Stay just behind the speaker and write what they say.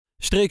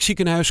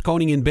Streekziekenhuis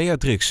Koningin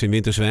Beatrix in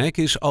Winterswijk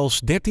is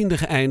als 13e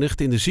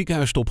geëindigd in de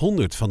ziekenhuistop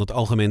 100 van het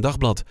Algemeen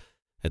Dagblad.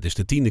 Het is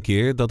de 10e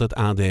keer dat het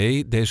AD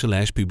deze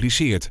lijst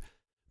publiceert.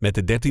 Met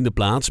de 13e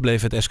plaats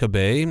bleef het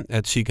SKB,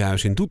 het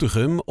ziekenhuis in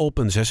Doetinchem, op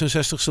een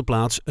 66e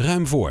plaats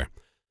ruim voor.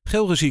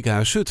 Gelre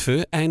ziekenhuis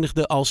Zutphen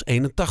eindigde als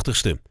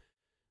 81ste.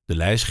 De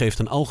lijst geeft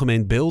een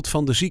algemeen beeld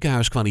van de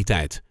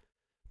ziekenhuiskwaliteit.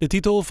 De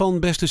titel van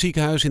beste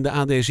ziekenhuis in de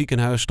AD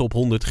Ziekenhuis Top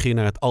 100 ging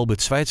naar het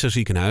Albert Schweitzer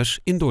ziekenhuis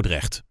in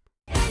Dordrecht.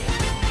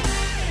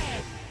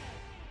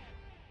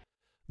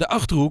 De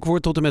Achterhoek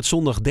wordt tot en met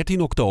zondag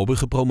 13 oktober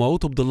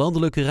gepromoot op de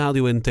landelijke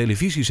radio- en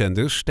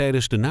televisiezenders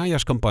tijdens de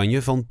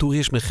najaarscampagne van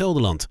Toerisme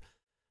Gelderland.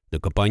 De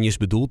campagne is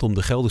bedoeld om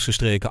de Gelderse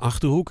streken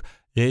Achterhoek,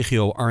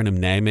 regio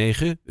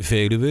Arnhem-Nijmegen,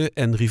 Veluwe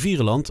en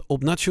Rivierenland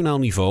op nationaal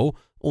niveau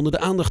onder de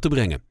aandacht te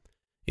brengen.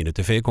 In de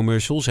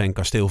tv-commercial zijn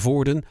Kasteel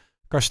Voorden,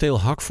 Kasteel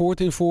Hakvoort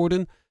in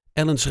Voorden,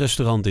 Ellens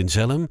Restaurant in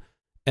Zelhem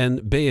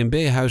en B&B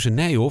Huizen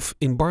Nijhoff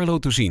in Barlo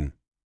te zien.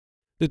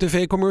 De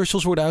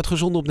tv-commercials worden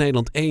uitgezonden op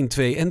Nederland 1,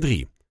 2 en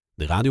 3.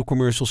 De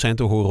radiocommercials zijn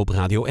te horen op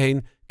Radio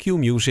 1,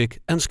 Q-Music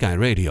en Sky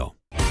Radio.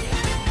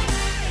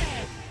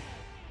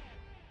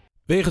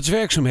 Wegens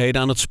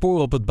werkzaamheden aan het spoor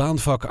op het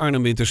baanvak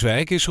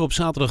Arnhem-Winterswijk is er op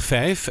zaterdag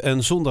 5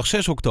 en zondag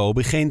 6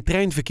 oktober geen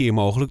treinverkeer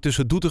mogelijk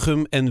tussen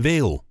Doetinchem en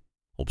Weel.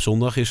 Op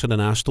zondag is er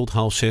daarnaast tot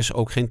 5:30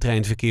 ook geen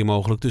treinverkeer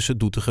mogelijk tussen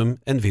Doetinchem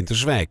en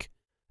Winterswijk.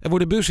 Er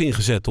worden bussen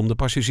ingezet om de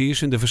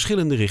passagiers in de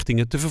verschillende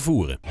richtingen te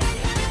vervoeren.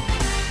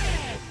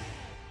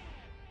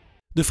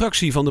 De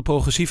fractie van de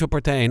Progressieve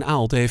Partij in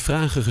Aalten heeft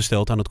vragen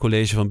gesteld aan het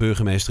college van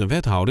burgemeester en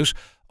wethouders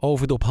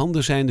over de op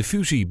handen zijnde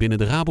fusie binnen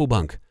de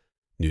Rabobank.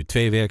 Nu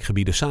 2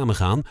 werkgebieden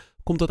samengaan,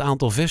 komt het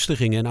aantal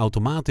vestigingen en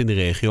automaten in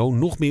de regio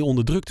nog meer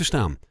onder druk te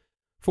staan.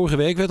 Vorige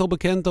week werd al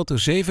bekend dat er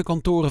 7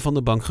 kantoren van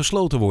de bank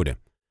gesloten worden.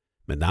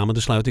 Met name de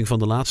sluiting van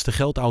de laatste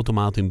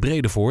geldautomaat in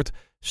Bredevoort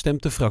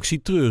stemt de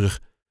fractie treurig.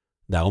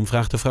 Daarom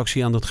vraagt de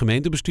fractie aan het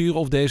gemeentebestuur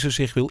of deze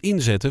zich wil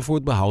inzetten voor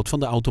het behoud van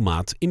de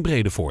automaat in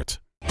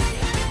Bredevoort.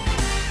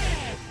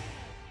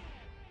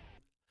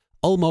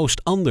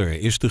 Almost Under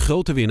is de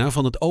grote winnaar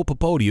van het open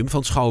podium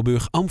van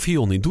Schouwburg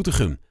Amphion in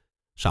Doetinchem.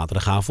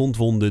 Zaterdagavond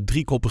won de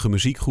driekoppige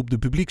muziekgroep de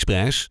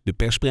publieksprijs, de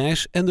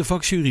persprijs en de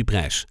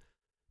vakjuryprijs.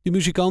 De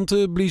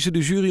muzikanten bliezen de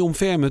jury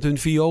omver met hun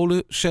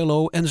violen,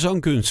 cello en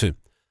zangkunsten.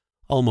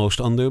 Almost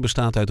Under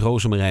bestaat uit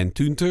Rosemarijn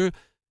Tunter,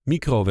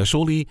 Micro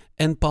Wesolli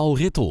en Paul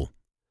Rittel.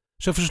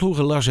 Ze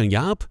versloegen Lars en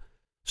Jaap,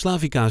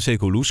 Slavika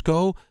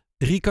Sekulusco,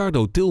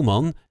 Ricardo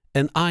Tilman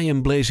en I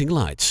Am Blazing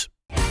Lights.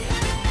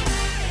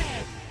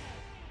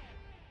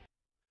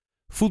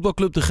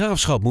 Voetbalclub De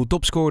Graafschap moet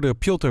topscorer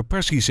Piotr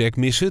Parskizek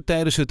missen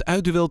tijdens het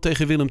uitduel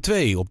tegen Willem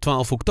II op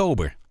 12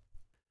 oktober.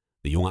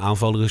 De jonge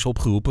aanvaller is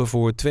opgeroepen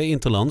voor 2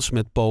 interlands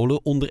met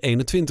Polen onder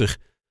 21.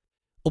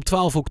 Op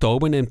 12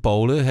 oktober neemt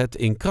Polen het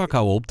in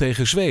Krakau op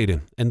tegen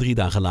Zweden en 3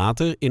 dagen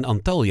later in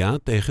Antalya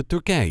tegen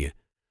Turkije.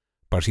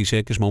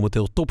 Parskizek is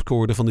momenteel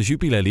topscorer van de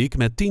Jupiler League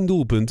met 10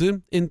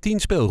 doelpunten in 10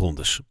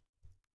 speelrondes.